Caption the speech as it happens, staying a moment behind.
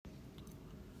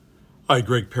Hi,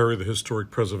 Greg Perry, the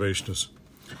Historic Preservationist.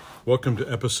 Welcome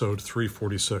to episode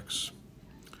 346.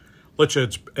 Let's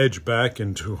edge back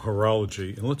into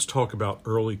horology and let's talk about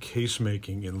early case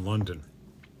making in London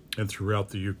and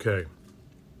throughout the UK.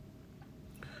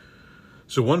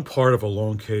 So one part of a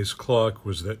long case clock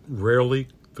was that rarely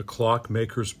the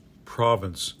clockmaker's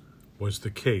province was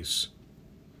the case.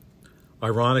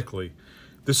 Ironically,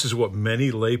 this is what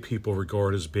many lay people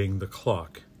regard as being the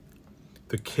clock.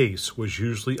 The case was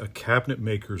usually a cabinet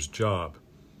maker's job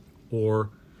or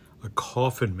a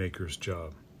coffin maker's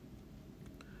job,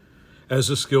 as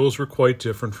the skills were quite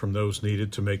different from those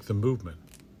needed to make the movement.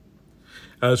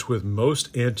 As with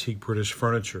most antique British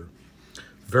furniture,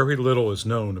 very little is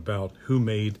known about who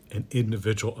made an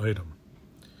individual item.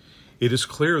 It is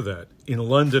clear that, in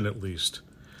London at least,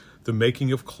 the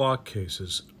making of clock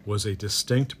cases was a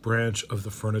distinct branch of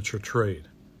the furniture trade,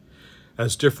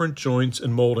 as different joints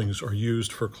and moldings are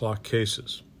used for clock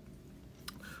cases.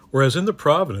 Whereas in the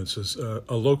provinces,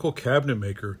 a local cabinet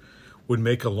maker would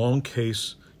make a long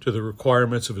case to the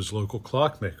requirements of his local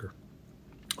clockmaker,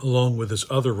 along with his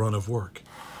other run of work.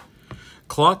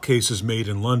 Clock cases made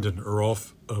in London are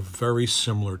of a very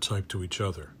similar type to each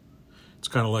other. It's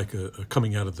kind of like a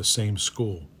coming out of the same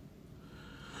school.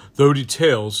 Though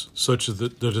details, such as the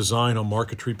design on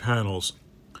marquetry panels,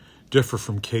 differ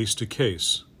from case to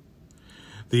case.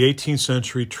 The 18th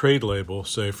century trade label,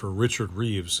 say for Richard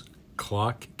Reeves,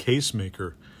 clock case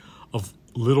maker of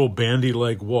Little Bandy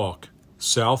Leg Walk,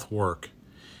 Southwark.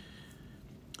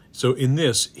 So in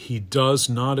this, he does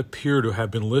not appear to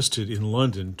have been listed in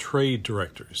London trade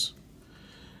directories.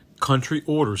 Country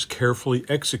orders carefully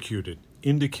executed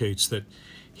indicates that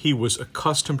he was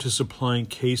accustomed to supplying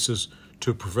cases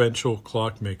to provincial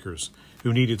clockmakers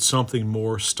who needed something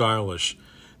more stylish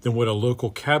than what a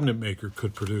local cabinet maker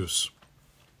could produce.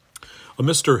 A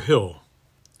Mr. Hill,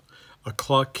 a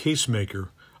clock case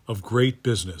maker of great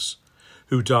business,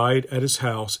 who died at his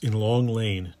house in Long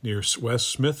Lane near West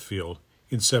Smithfield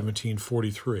in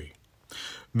 1743,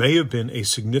 may have been a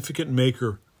significant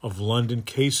maker of London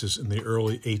cases in the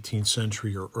early 18th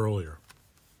century or earlier.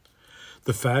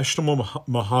 The fashionable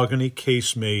mahogany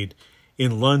case made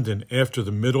in London after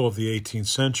the middle of the 18th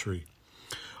century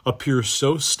appears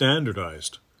so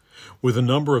standardized, with a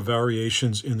number of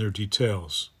variations in their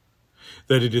details,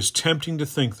 that it is tempting to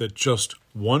think that just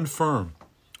one firm,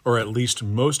 or at least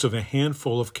most of a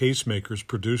handful of case makers,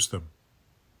 produced them.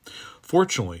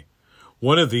 Fortunately,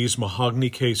 one of these mahogany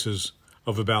cases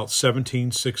of about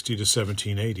 1760 to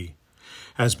 1780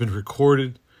 has been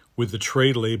recorded with the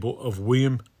trade label of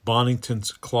William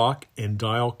Bonington's Clock and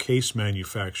Dial Case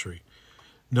Manufactory,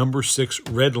 number 6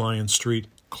 Red Lion Street,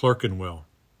 Clerkenwell.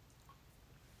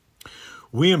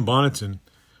 William Bonington,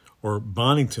 or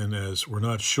Bonington as we're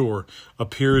not sure,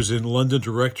 appears in London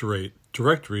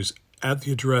directories at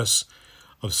the address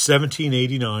of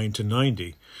 1789 to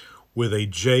 90, with a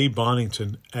J.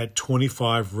 Bonington at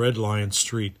 25 Red Lion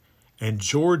Street and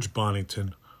George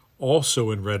Bonington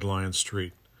also in Red Lion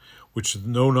Street, which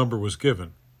no number was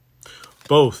given,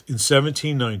 both in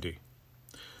 1790.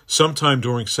 Sometime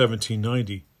during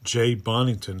 1790, J.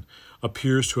 Bonington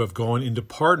appears to have gone into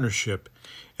partnership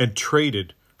and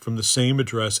traded from the same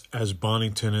address as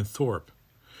Bonington and Thorpe,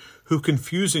 who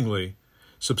confusingly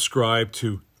subscribed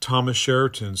to Thomas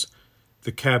Sheraton's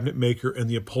The Cabinet Maker and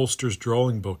the Upholsterer's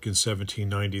Drawing Book in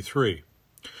 1793,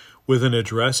 with an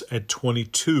address at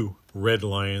 22 Red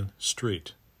Lion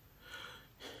Street.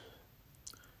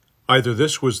 Either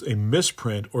this was a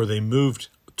misprint or they moved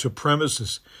to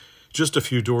premises just a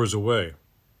few doors away.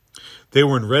 They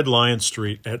were in Red Lion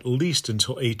Street at least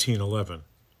until 1811.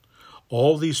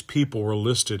 All these people were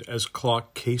listed as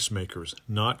clock case makers,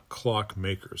 not clock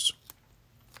makers.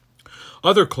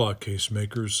 Other clock case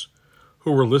makers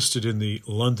who were listed in the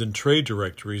London trade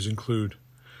directories include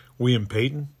William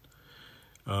Peyton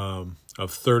of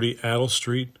 30 Adel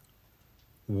Street,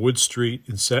 Wood Street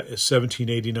in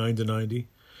 1789 to 90,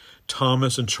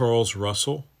 Thomas and Charles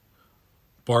Russell,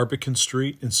 Barbican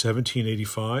Street in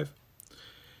 1785,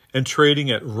 and trading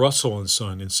at Russell and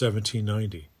Son in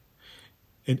 1790.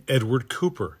 And Edward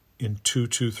Cooper in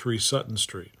 223 Sutton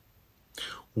Street,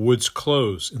 Wood's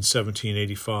Close in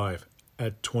 1785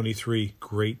 at 23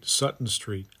 Great Sutton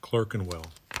Street, Clerkenwell.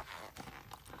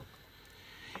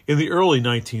 In the early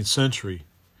 19th century,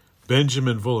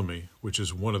 Benjamin Vulamy, which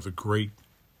is one of the great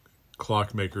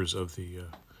clockmakers of the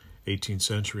 18th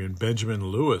century, and Benjamin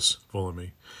Lewis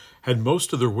Vulamy, had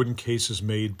most of their wooden cases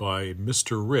made by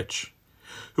Mr. Rich,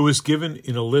 who is given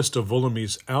in a list of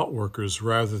Vulamy's outworkers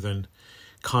rather than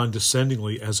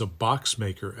condescendingly as a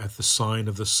boxmaker at the Sign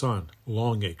of the Sun,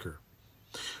 Longacre.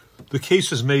 The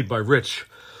cases made by Rich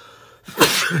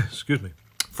excuse me,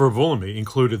 for Volamy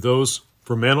included those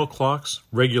for mantel clocks,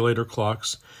 regulator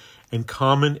clocks, and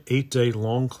common 8-day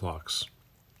long clocks.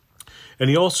 And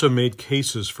he also made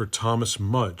cases for Thomas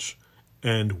Mudge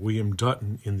and William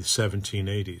Dutton in the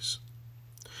 1780s.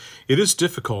 It is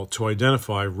difficult to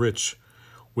identify Rich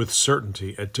with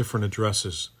certainty at different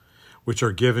addresses, which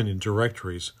are given in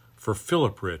directories for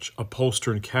Philip Rich,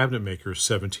 upholsterer and cabinet maker,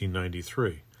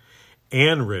 1793,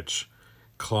 Anne Rich,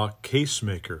 clock case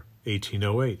maker,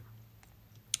 1808.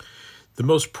 The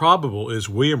most probable is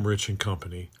William Rich and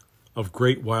Company of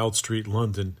Great Wild Street,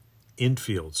 London,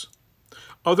 Infields.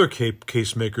 Other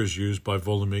case makers used by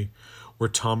Volamy were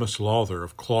Thomas Lawther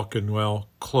of Clerkenwell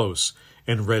Close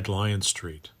and Red Lion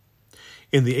Street.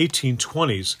 In the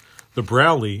 1820s, the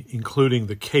Browley, including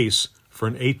the case for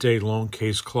an 8-day long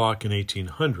case clock in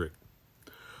 1800.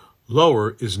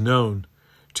 Lower is known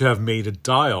to have made a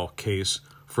dial case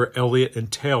for Elliott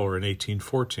and Taylor in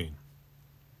 1814.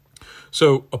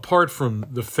 So, apart from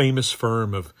the famous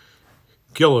firm of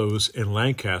Gillows and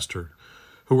Lancaster,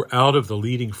 who were out of the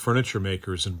leading furniture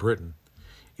makers in Britain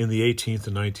in the 18th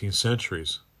and 19th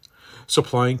centuries,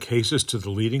 supplying cases to the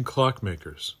leading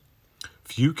clockmakers,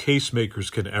 few case makers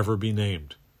can ever be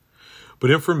named.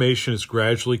 But information is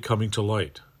gradually coming to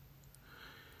light.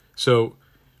 So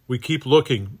we keep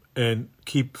looking and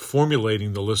keep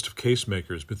formulating the list of case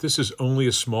makers, but this is only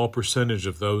a small percentage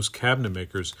of those cabinet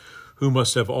makers who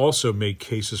must have also made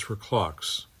cases for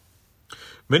clocks.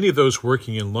 Many of those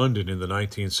working in London in the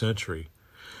 19th century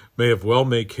may have well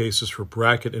made cases for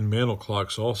bracket and mantel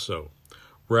clocks also,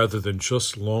 rather than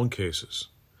just long cases,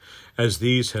 as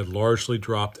these had largely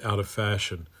dropped out of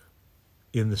fashion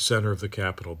in the center of the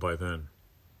capital by then.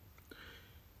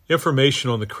 Information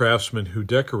on the craftsmen who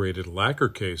decorated lacquer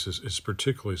cases is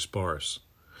particularly sparse,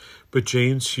 but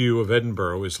James Hugh of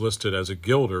Edinburgh is listed as a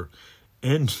gilder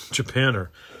and japanner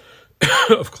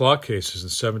of clock cases in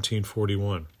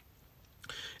 1741,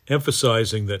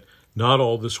 emphasizing that not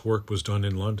all this work was done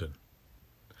in London.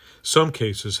 Some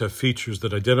cases have features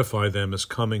that identify them as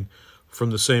coming from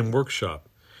the same workshop,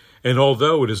 and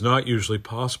although it is not usually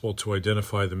possible to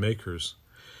identify the makers,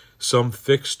 some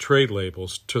fix trade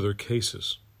labels to their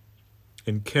cases.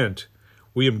 In Kent,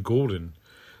 William Goulden,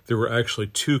 there were actually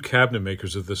 2 cabinet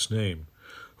makers of this name,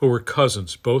 who were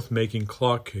cousins, both making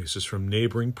clock cases from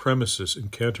neighboring premises in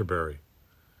Canterbury.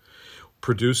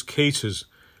 Produced cases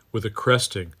with a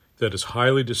cresting that is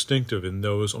highly distinctive in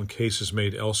those on cases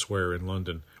made elsewhere in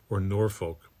London or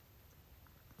Norfolk.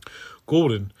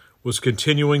 Goulden was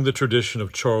continuing the tradition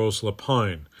of Charles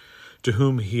Lapine, to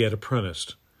whom he had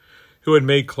apprenticed, who had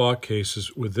made clock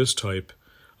cases with this type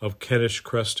of Kentish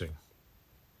cresting.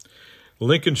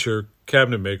 Lincolnshire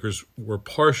cabinet makers were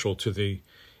partial to the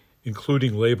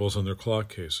including labels on their clock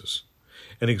cases,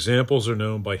 and examples are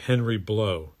known by Henry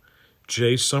Blow,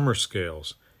 J.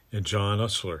 Summerscales, and John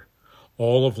Usler,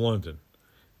 all of London,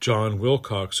 John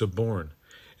Wilcox of Bourne,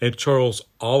 and Charles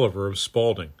Oliver of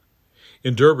Spalding.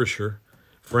 In Derbyshire,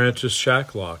 Francis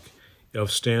Shacklock of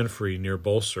Stanfrey near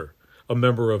Bolster, a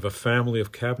member of a family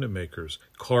of cabinet makers,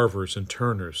 carvers, and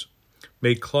turners,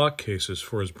 made clock cases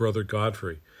for his brother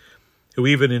Godfrey, who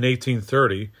even in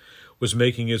 1830 was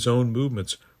making his own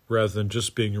movements rather than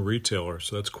just being a retailer,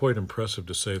 so that's quite impressive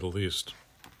to say the least.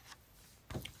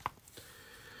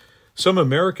 Some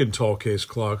American tall case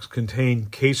clocks contain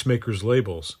casemakers'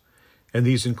 labels, and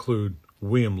these include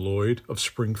William Lloyd of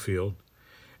Springfield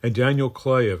and Daniel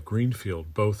Clay of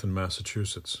Greenfield, both in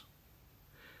Massachusetts.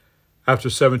 After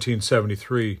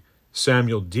 1773,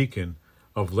 Samuel Deacon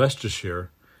of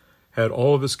Leicestershire had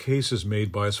all of his cases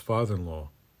made by his father-in-law,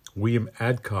 William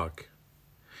Adcock.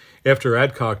 After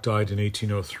Adcock died in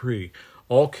 1803,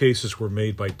 all cases were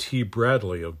made by T.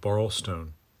 Bradley of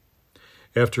Barlstone.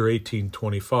 After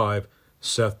 1825,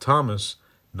 Seth Thomas,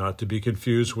 not to be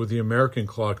confused with the American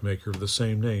clockmaker of the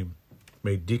same name,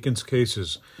 made Deacon's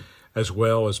cases, as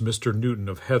well as Mr. Newton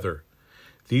of Heather.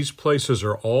 These places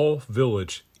are all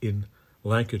village in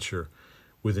Lancashire,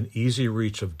 within easy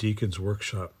reach of Deacon's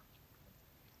workshop.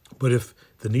 But if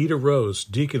the need arose,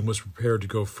 Deacon was prepared to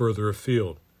go further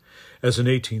afield, as in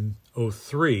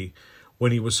 1803,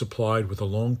 when he was supplied with a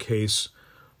long case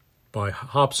by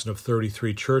Hobson of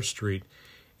 33 Church Street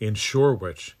in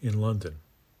Shoreditch in London.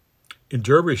 In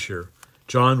Derbyshire,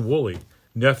 John Woolley,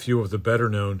 nephew of the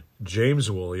better-known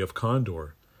James Woolley of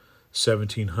Condor,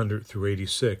 1700 through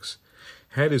 86,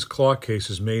 had his clock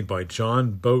cases made by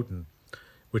John Boughton,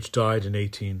 which died in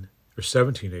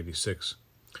 1786,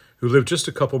 who lived just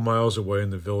a couple miles away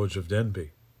in the village of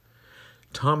Denby.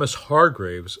 Thomas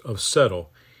Hargraves of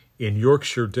Settle in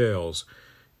Yorkshire Dales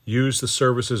used the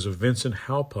services of Vincent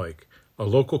Halpike, a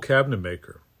local cabinet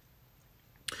maker.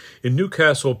 In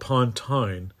Newcastle upon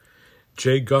Tyne,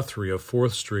 J. Guthrie of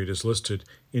 4th Street is listed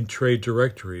in trade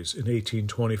directories in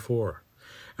 1824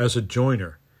 as a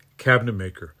joiner, cabinet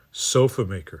maker, sofa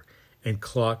maker, and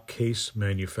clock case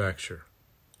manufacturer.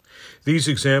 These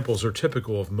examples are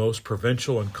typical of most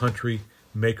provincial and country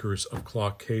makers of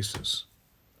clock cases.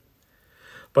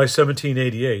 By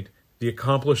 1788, the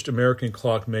accomplished American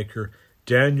clockmaker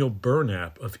Daniel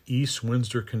Burnap of East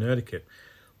Windsor, Connecticut,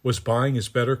 was buying his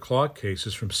better clock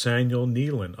cases from Samuel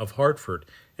Nealon of Hartford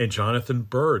and Jonathan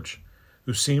Burge,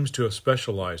 who seems to have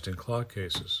specialized in clock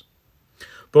cases.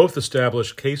 Both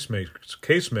established case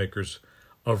makers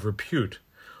of repute,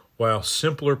 while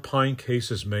simpler pine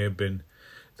cases may have been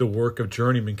the work of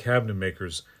journeyman cabinet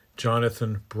makers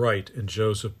Jonathan Bright and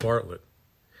Joseph Bartlett.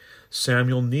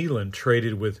 Samuel Nealon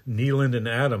traded with Nealon and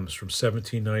Adams from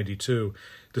 1792 to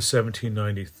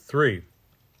 1793,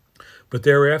 but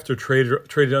thereafter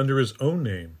traded under his own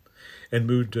name and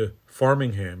moved to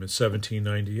Farmingham in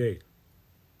 1798.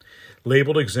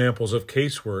 Labeled examples of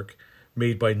casework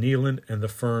made by Nealon and the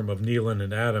firm of Nealon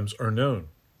and Adams are known,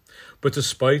 but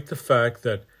despite the fact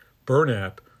that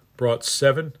Burnap brought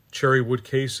 7 cherrywood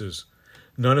cases,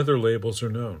 none of their labels are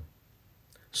known.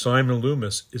 Simon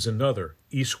Loomis is another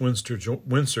East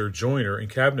Windsor joiner and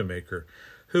cabinet maker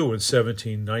who, in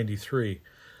 1793,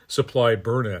 supplied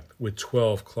Burnap with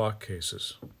 12 clock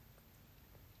cases.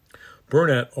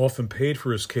 Burnap often paid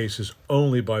for his cases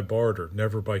only by barter,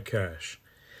 never by cash,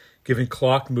 giving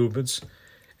clock movements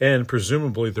and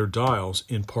presumably their dials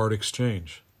in part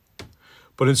exchange.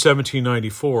 But in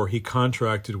 1794, he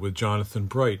contracted with Jonathan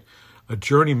Bright, a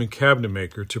journeyman cabinet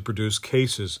maker, to produce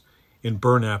cases in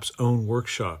Burnap's own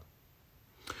workshop.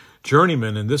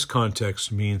 Journeyman in this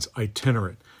context means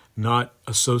itinerant, not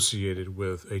associated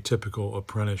with a typical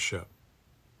apprenticeship.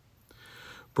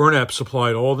 Burnap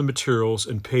supplied all the materials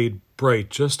and paid Bright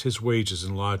just his wages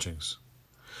and lodgings.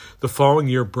 The following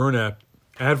year, Burnap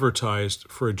advertised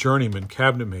for a journeyman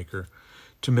cabinet maker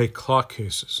to make clock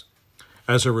cases.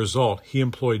 As a result, he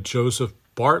employed Joseph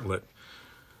Bartlett.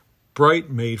 Bright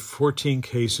made 14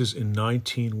 cases in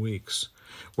 19 weeks,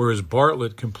 whereas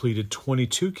Bartlett completed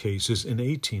 22 cases in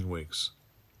 18 weeks.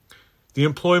 The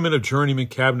employment of journeyman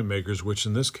cabinet makers, which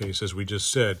in this case, as we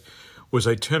just said, was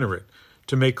itinerant,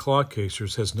 to make clock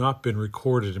cases has not been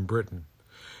recorded in Britain,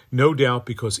 no doubt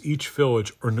because each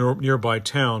village or nearby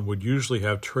town would usually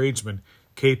have tradesmen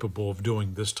capable of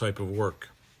doing this type of work.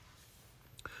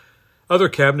 Other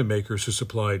cabinet makers who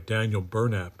supplied Daniel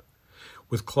Burnap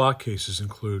with clock cases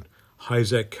include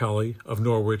Isaac Kelly of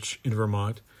Norwich in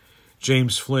Vermont,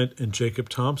 James Flint, and Jacob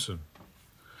Thompson.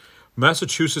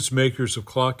 Massachusetts makers of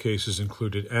clock cases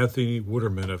included Anthony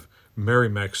Wooderman of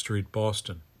Merrimack Street,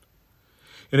 Boston.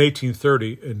 In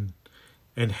 1830,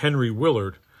 and Henry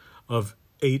Willard of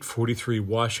 843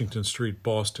 Washington Street,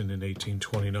 Boston in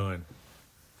 1829.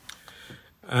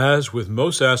 As with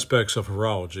most aspects of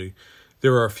horology,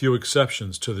 there are a few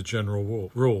exceptions to the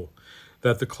general rule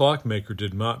that the clockmaker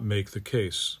did not make the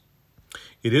case.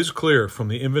 It is clear from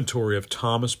the inventory of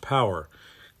Thomas Power,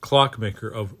 clockmaker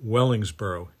of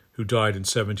Wellingsborough, who died in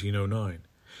 1709,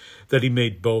 that he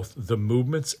made both the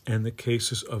movements and the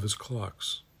cases of his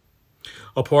clocks.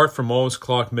 Apart from all his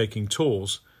clock-making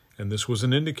tools, and this was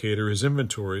an indicator his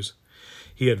inventories,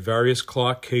 he had various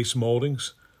clock case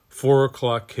moldings, 4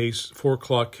 clock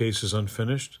cases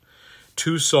unfinished,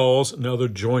 2 saws and other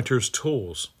jointer's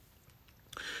tools.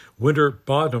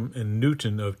 Winterbottom and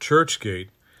Newton of Churchgate,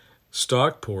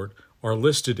 Stockport, are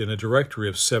listed in a directory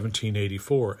of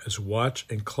 1784 as watch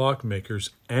and clock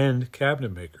makers and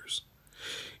cabinet makers.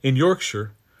 In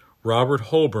Yorkshire, Robert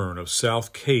Holborn of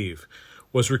South Cave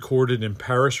was recorded in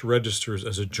parish registers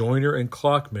as a joiner and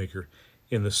clockmaker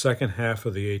in the second half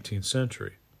of the 18th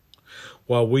century,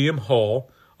 while William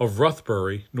Hall of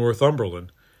Roughbury,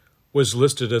 Northumberland, was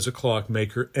listed as a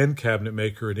clockmaker and cabinet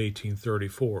maker in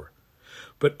 1834,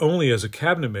 but only as a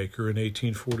cabinet maker in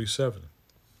 1847.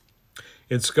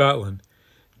 In Scotland,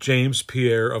 James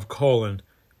Pierre of Colin,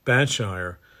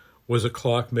 Banshire, was a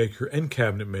clockmaker and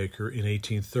cabinet maker in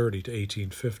 1830 to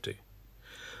 1850.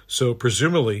 So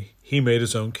presumably he made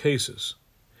his own cases.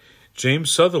 James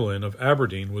Sutherland of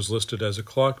Aberdeen was listed as a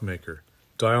clockmaker,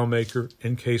 dial maker,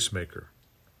 and case maker.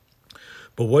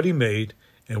 But what he made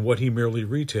and what he merely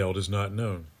retailed is not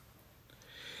known.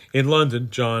 In London,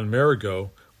 John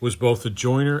Marigot was both a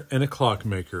joiner and a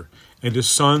clockmaker, and his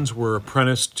sons were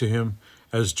apprenticed to him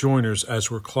as joiners as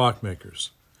were clockmakers.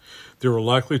 They were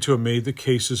likely to have made the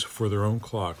cases for their own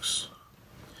clocks.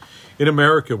 In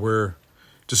America, where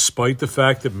despite the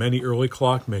fact that many early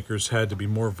clockmakers had to be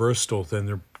more versatile than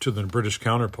their British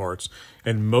counterparts,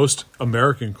 and most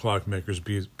American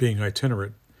clockmakers being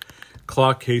itinerant,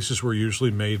 Clock cases were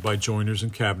usually made by joiners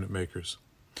and cabinet makers,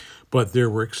 but there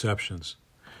were exceptions.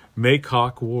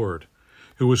 Maycock Ward,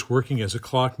 who was working as a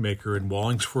clockmaker in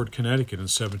Wallingford, Connecticut in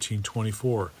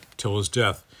 1724 till his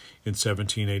death in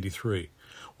 1783,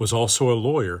 was also a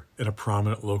lawyer and a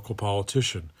prominent local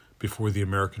politician before the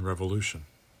American Revolution.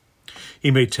 He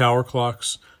made tower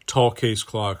clocks, tall case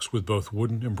clocks with both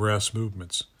wooden and brass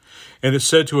movements, and is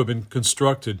said to have been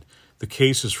constructed the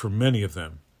cases for many of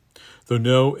them, though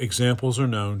no examples are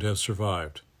known to have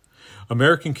survived.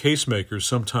 American case makers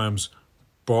sometimes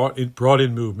brought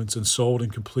in movements and sold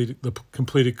and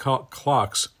completed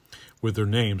clocks with their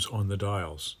names on the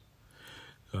dials.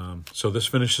 So this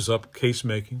finishes up case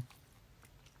making.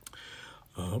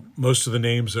 Most of the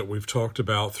names that we've talked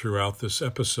about throughout this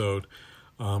episode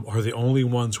are the only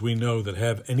ones we know that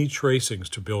have any tracings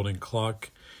to building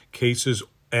clock cases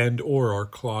and/or are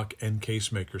clock and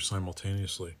case makers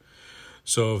simultaneously.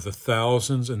 So of the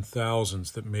thousands and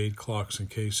thousands that made clocks and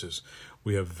cases,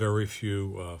 we have very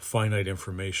few finite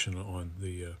information on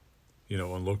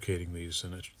on locating these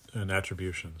and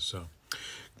attributions. So,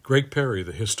 Greg Perry,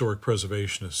 the historic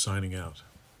preservationist, signing out.